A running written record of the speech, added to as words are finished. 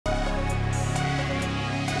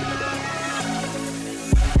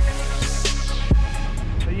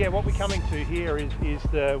yeah, what we're coming to here is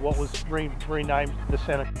what was renamed the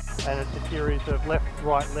Senna, and it's a series of left,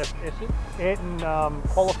 right, left S's. Ayrton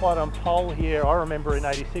qualified on pole here, I remember in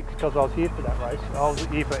 '86 because I was here for that race. I was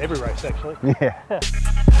here for every race actually. Yeah.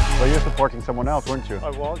 Well, you're supporting someone else, weren't you? I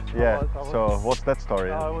was. Yeah. I was. So what's that story?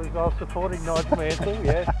 I was supporting Nigel Mansell,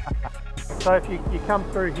 yeah. So if you come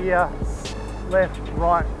through here, left,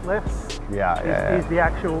 right, left, is the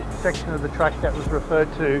actual section of the track that was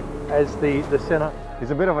referred to as the Senna. It's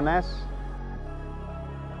a bit of an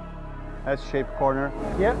S-shaped corner.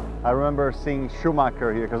 Yeah. I remember seeing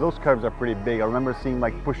Schumacher here, because those curves are pretty big. I remember seeing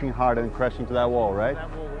like pushing hard and crashing to that wall, right? That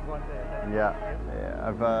wall was right there. Yeah.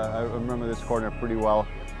 I remember this corner pretty well.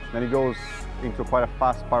 Then it goes into quite a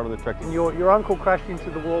fast part of the track. And your uncle crashed into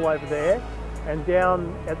the wall over there, and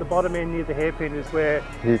down at the bottom end near the hairpin is where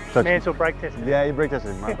Mansell brake tested. Yeah, he brake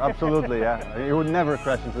tested him. Absolutely, yeah. He would never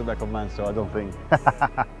crash into the back of Mansell, I don't think.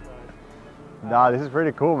 Nah, this is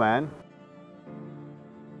pretty cool, man.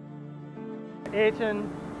 Ayrton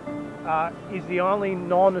is the only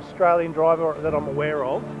non-Australian driver that I'm aware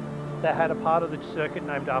of that had a part of the circuit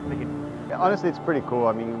named after him. Yeah, honestly, it's pretty cool.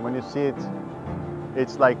 I mean, when you see it,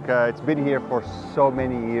 it's like it's been here for so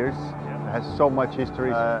many years. Yeah. It has so much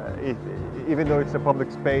history. Even though it's a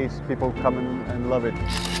public space, people come and love it.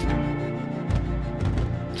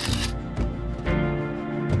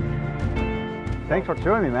 Thanks for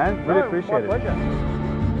showing me, man. Really appreciate it. My pleasure.